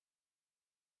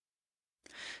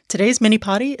Today's mini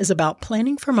potty is about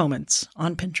planning for moments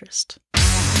on Pinterest.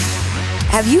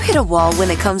 Have you hit a wall when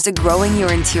it comes to growing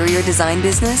your interior design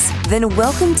business? Then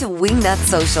welcome to Wingnut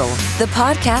Social, the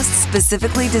podcast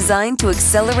specifically designed to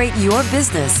accelerate your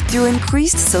business through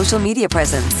increased social media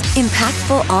presence,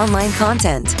 impactful online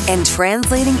content, and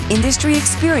translating industry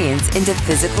experience into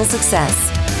physical success.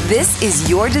 This is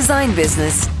your design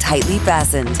business tightly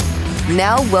fastened.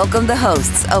 Now welcome the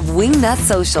hosts of Wingnut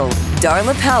Social,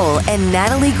 Darla Powell and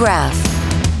Natalie Graff.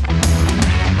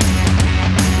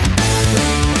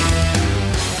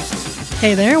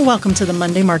 Hey there, welcome to the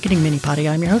Monday Marketing Mini Potty.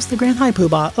 I'm your host, the Grand High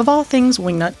Poobah of all things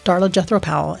Wingnut, Darla Jethro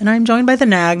Powell, and I'm joined by the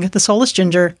nag, the soulless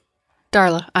ginger.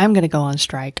 Darla, I'm going to go on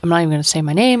strike. I'm not even going to say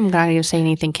my name. I'm not going to say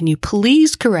anything. Can you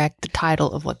please correct the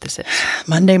title of what this is?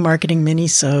 Monday Marketing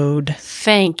Mini-sode.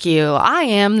 Thank you. I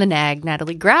am the nag,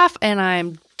 Natalie Graff, and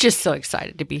I'm just so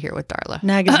excited to be here with Darla.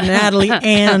 Nag is Natalie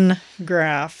Ann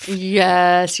Graff.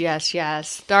 Yes.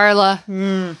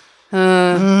 Darla.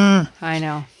 I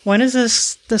know. When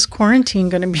is this quarantine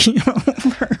going to be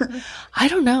over? I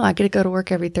don't know. I get to go to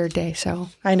work every third day, so.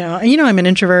 I know. I'm an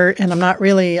introvert, and I'm not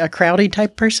really a crowdy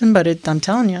type person, but I'm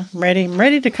telling you, I'm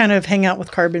ready to kind of hang out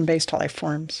with carbon-based life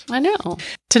forms. I know.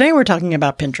 Today, we're talking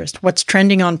about Pinterest, what's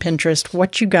trending on Pinterest,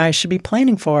 what you guys should be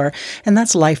planning for, and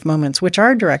that's life moments, which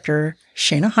our director,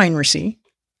 Shana Heinrichs,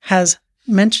 has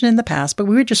mentioned in the past, but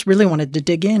we just really wanted to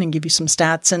dig in and give you some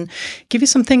stats and give you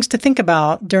some things to think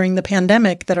about during the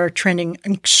pandemic that are trending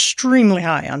extremely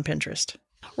high on Pinterest.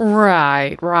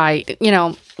 Right.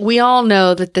 We all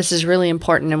know that this is really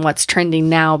important in what's trending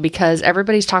now because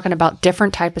everybody's talking about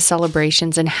different type of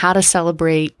celebrations and how to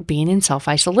celebrate being in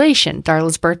self-isolation.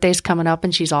 Darla's birthday's coming up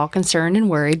and she's all concerned and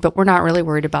worried, but we're not really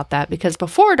worried about that because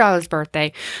before Darla's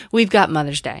birthday, we've got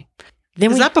Mother's Day.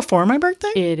 Is that before my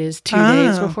birthday? It is 2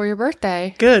 days before your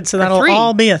birthday. Good. So that'll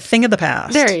all be a thing of the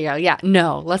past. There you go. Yeah.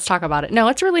 No, let's talk about it. No,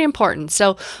 it's really important.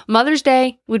 So Mother's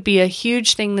Day would be a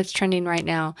huge thing that's trending right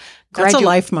now. That's a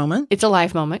life moment. It's a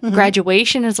life moment. Mm-hmm.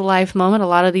 Graduation is a life moment. A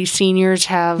lot of these seniors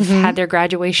have had their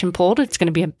graduation pulled. It's going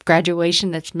to be a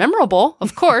graduation that's memorable,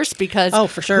 of course, because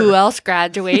for sure. Who else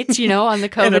graduates, on the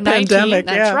COVID-19? Pandemic,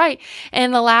 that's right.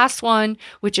 And the last one,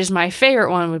 which is my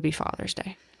favorite one, would be Father's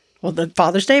Day. Well, the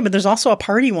Father's Day, but there's also a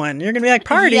party one. You're going to be like,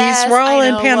 parties, yes, we're all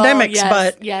in pandemics,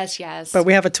 yes. But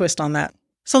we have a twist on that.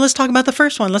 So let's talk about the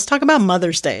first one. Let's talk about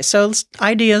Mother's Day. So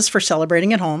ideas for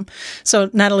celebrating at home.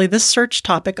 So Natalie, this search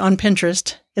topic on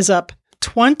Pinterest is up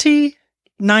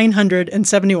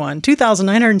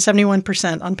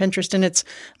 2,971% on Pinterest, and it's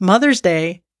Mother's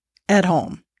Day at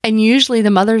home. And usually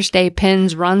the Mother's Day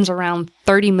pins runs around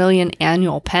 30 million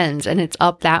annual pins, and it's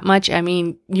up that much. I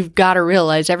mean, you've got to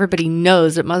realize everybody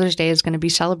knows that Mother's Day is going to be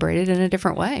celebrated in a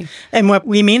different way. And what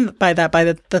we mean by that, by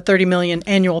the 30 million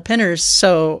annual pinners,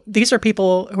 so these are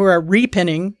people who are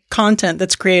repinning content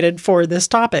that's created for this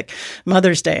topic.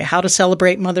 Mother's Day, how to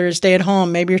celebrate Mother's Day at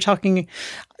home. Maybe you're talking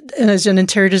as an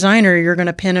interior designer, you're going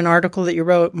to pin an article that you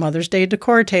wrote, Mother's Day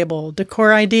decor table,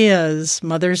 decor ideas,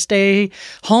 Mother's Day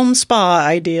home spa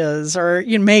ideas, or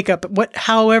makeup,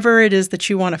 however it is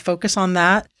that you want to focus on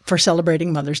that for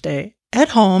celebrating Mother's Day at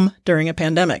home during a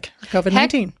pandemic,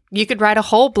 COVID-19. Heck, you could write a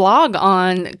whole blog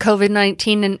on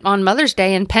COVID-19 and on Mother's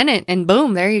Day and pin it, and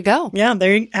boom, there you go. Yeah,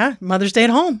 Mother's Day at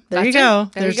home. There you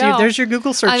go. There's your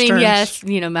Google search terms. Yes,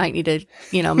 might need to,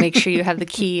 make sure you have the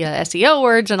key SEO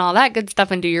words and all that good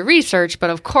stuff and do your research. But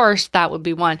of course, that would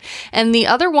be one. And the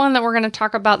other one that we're going to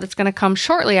talk about that's going to come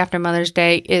shortly after Mother's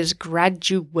Day is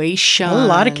graduation. A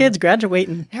lot of kids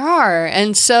graduating. There are.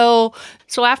 And so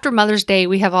after Mother's Day,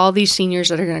 we have all these seniors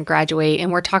that are going to graduate,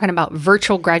 and we're talking about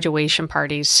virtual graduation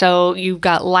parties. So you've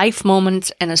got life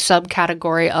moments and a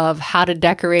subcategory of how to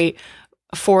decorate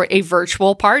for a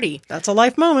virtual party. That's a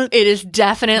life moment. It is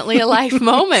definitely a life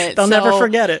moment. They'll never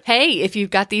forget it. Hey, if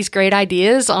you've got these great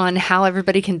ideas on how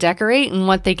everybody can decorate and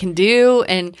what they can do,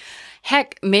 and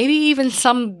heck, maybe even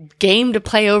some game to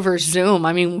play over Zoom.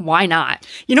 I mean, why not?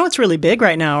 What's really big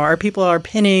right now are people are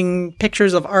pinning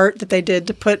pictures of art that they did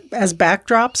to put as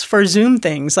backdrops for Zoom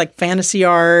things like fantasy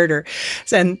art,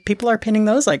 and people are pinning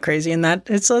those like crazy. And that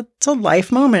it's a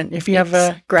life moment. If you have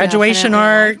a graduation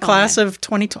art class of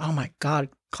 2020, oh my God,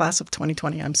 class of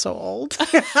 2020, I'm so old.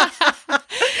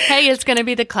 Hey, it's going to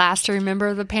be the class to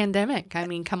remember the pandemic. I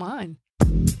mean, come on.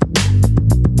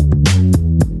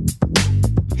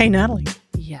 Hey, Natalie.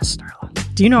 Yes, Darla.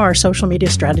 Do you know our social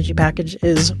media strategy package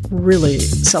is really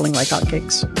selling like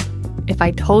hotcakes? If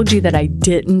I told you that I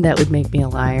didn't, that would make me a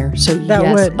liar. So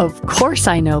yes, of course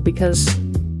I know because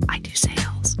I do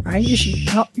sales. Right?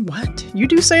 What? You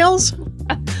do sales?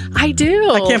 I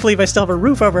do. I can't believe I still have a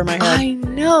roof over my head. I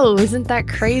know. Isn't that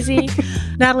crazy?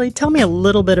 Natalie, tell me a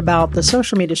little bit about the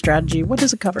social media strategy. What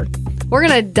does it cover? We're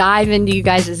going to dive into you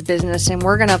guys' business, and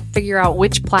we're going to figure out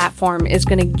which platform is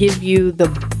going to give you the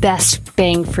best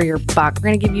bang for your buck. We're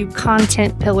going to give you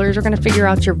content pillars. We're going to figure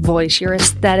out your voice, your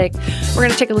aesthetic. We're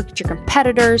going to take a look at your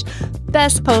competitors,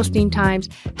 best posting times,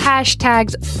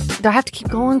 hashtags. Do I have to keep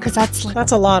going? Because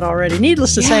that's a lot already.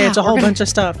 Needless to say, it's a whole bunch of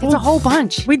stuff. It's a whole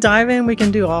bunch. We dive in, we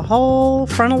can do a whole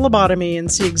frontal lobotomy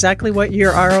and see exactly what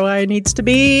your ROI needs to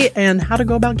be and how to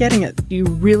go about getting it. You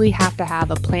really have to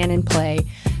have a plan in play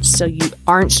so you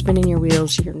aren't spinning your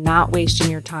wheels, you're not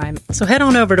wasting your time. So head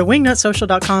on over to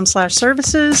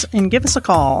wingnutsocial.com/services and give us a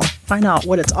call. Find out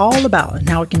what it's all about and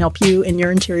how it can help you in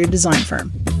your interior design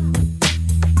firm.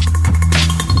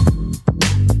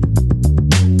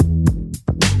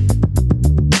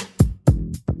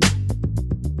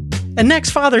 And next,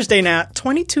 Father's Day, Nat,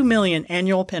 22 million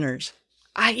annual pinners.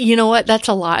 You know what? That's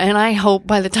a lot. And I hope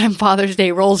by the time Father's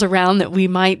Day rolls around that we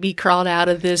might be crawled out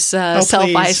of this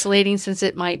self-isolating, since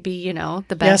it might be,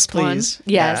 the best one. Yes,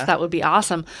 yeah. That would be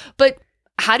awesome. But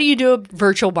how do you do a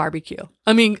virtual barbecue?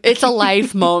 I mean, it's a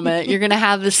life moment. You're going to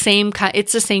have the same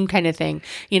it's the same kind of thing.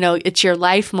 It's your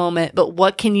life moment, but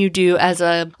what can you do as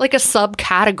a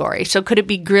subcategory? So could it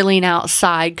be grilling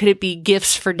outside? Could it be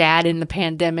gifts for dad in the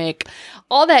pandemic?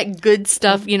 All that good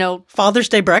stuff, Father's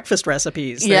Day breakfast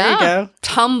recipes. There you go.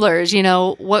 Tumblers,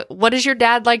 what does your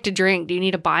dad like to drink? Do you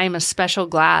need to buy him a special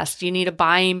glass? Do you need to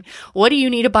buy him, what do you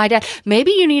need to buy dad?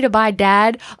 Maybe you need to buy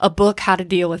dad a book, How to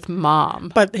Deal with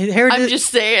Mom. But I'm just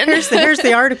saying. Here's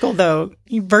the article, though.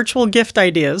 Virtual gift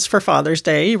ideas for Father's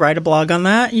Day. You write a blog on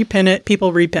that. You pin it.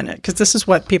 People repin it because this is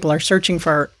what people are searching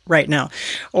for right now.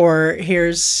 Or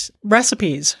here's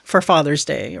recipes for Father's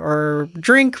Day or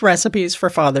drink recipes for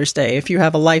Father's Day. If you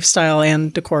have a lifestyle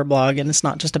and decor blog and it's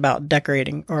not just about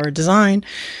decorating or design,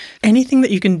 anything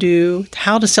that you can do,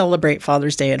 how to celebrate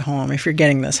Father's Day at home. If you're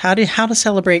getting this, how to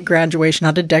celebrate graduation,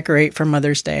 how to decorate for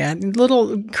Mother's Day.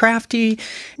 Little crafty,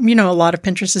 a lot of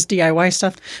Pinterest is DIY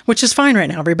stuff, which is fine right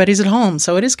now. Everybody's at home.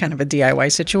 So it is kind of a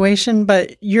DIY situation,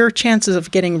 but your chances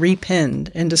of getting repinned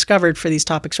and discovered for these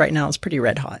topics right now is pretty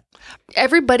red hot.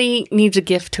 Everybody needs a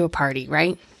gift to a party,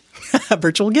 right? A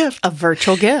virtual gift. A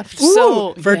virtual gift.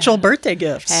 Ooh, virtual birthday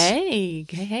gifts. Hey,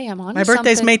 I'm on. My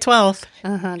birthday's May 12th.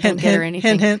 Don't get her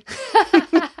anything. Hint.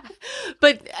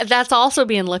 But that's also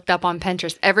being looked up on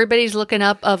Pinterest. Everybody's looking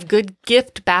up of good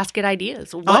gift basket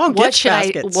ideas. What should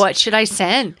I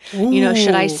send? Ooh,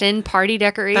 should I send party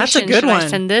decorations? That's a good one. Should I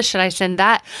send this? Should I send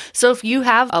that? So if you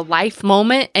have a life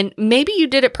moment, and maybe you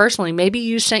did it personally, maybe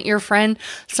you sent your friend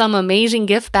some amazing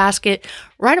gift basket,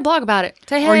 write a blog about it.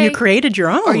 Say, hey. Or you created your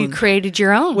own.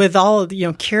 With all of the,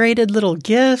 curated little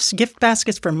gifts, gift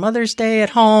baskets for Mother's Day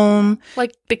at home.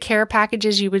 Like the care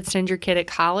packages you would send your kid at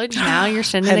college. Now you're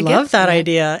sending a gift. I love that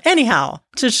idea. Anyhow,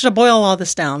 to boil all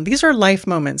this down, these are life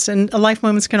moments. And life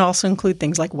moments can also include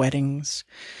things like weddings,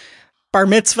 bar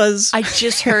mitzvahs. I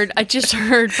just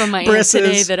heard from my aunt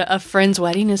today that a friend's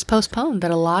wedding is postponed,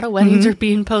 that a lot of weddings are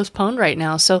being postponed right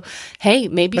now. So, hey,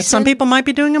 maybe some people might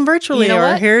be doing them virtually.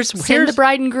 Send the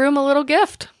bride and groom a little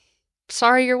gift.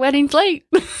 Sorry, your wedding's late.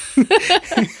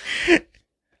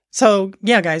 So,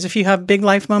 yeah, guys, if you have big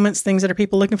life moments, things that are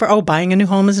people looking for, buying a new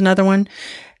home is another one.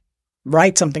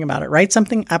 Write something about it. Write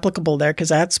something applicable there because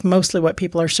that's mostly what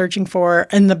people are searching for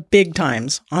in the big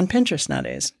times on Pinterest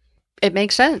nowadays. It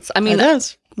makes sense. I mean, it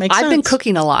does. Makes sense. I've been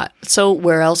cooking a lot. So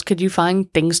where else could you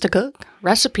find things to cook?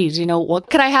 Recipes. What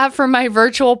could I have for my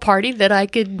virtual party that I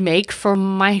could make for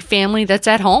my family that's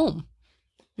at home?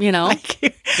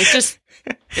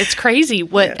 It's crazy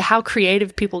how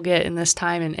creative people get in this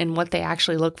time and what they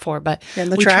actually look for. But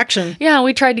and the traction.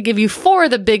 We tried to give you 4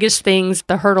 of the biggest things,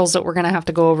 the hurdles that we're going to have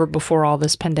to go over before all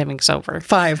this pandemic's over.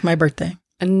 5, my birthday.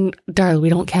 And darling, we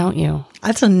don't count you.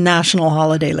 That's a national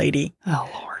holiday, lady. Oh,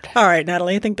 Lord. All right,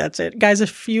 Natalie, I think that's it. Guys,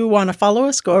 if you want to follow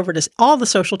us, go over to all the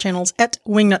social channels at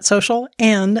Wingnut Social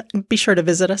and be sure to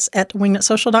visit us at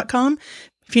wingnutsocial.com.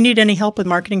 If you need any help with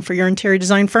marketing for your interior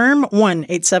design firm,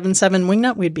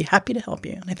 1-877-WINGNUT. We'd be happy to help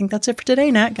you. And I think that's it for today,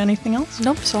 Nat. Got anything else?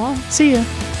 Nope, so long. See ya.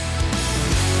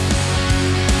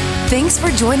 Thanks for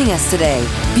joining us today.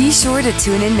 Be sure to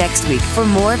tune in next week for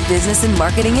more business and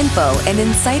marketing info and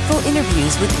insightful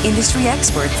interviews with industry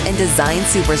experts and design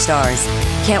superstars.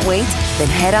 Can't wait? Then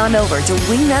head on over to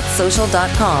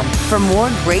wingnutsocial.com for more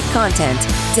great content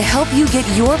to help you get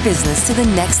your business to the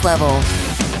next level.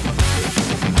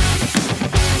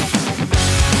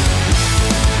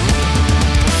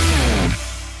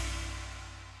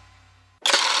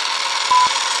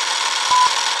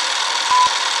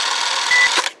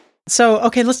 So,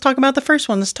 okay, let's talk about the first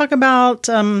one. Let's talk about,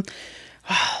 hold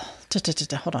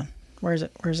on. Where is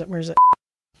it?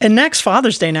 And next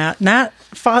Father's Day, Nat,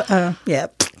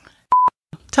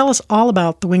 tell us all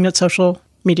about the Wingnut social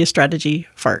media strategy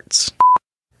farts.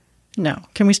 No,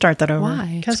 can we start that over?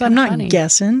 Why? Because I'm not funny.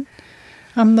 guessing.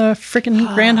 I'm the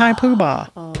freaking Grand High Poobah.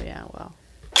 Oh, yeah, well.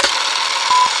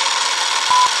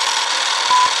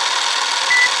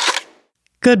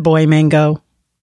 Good boy, Mango.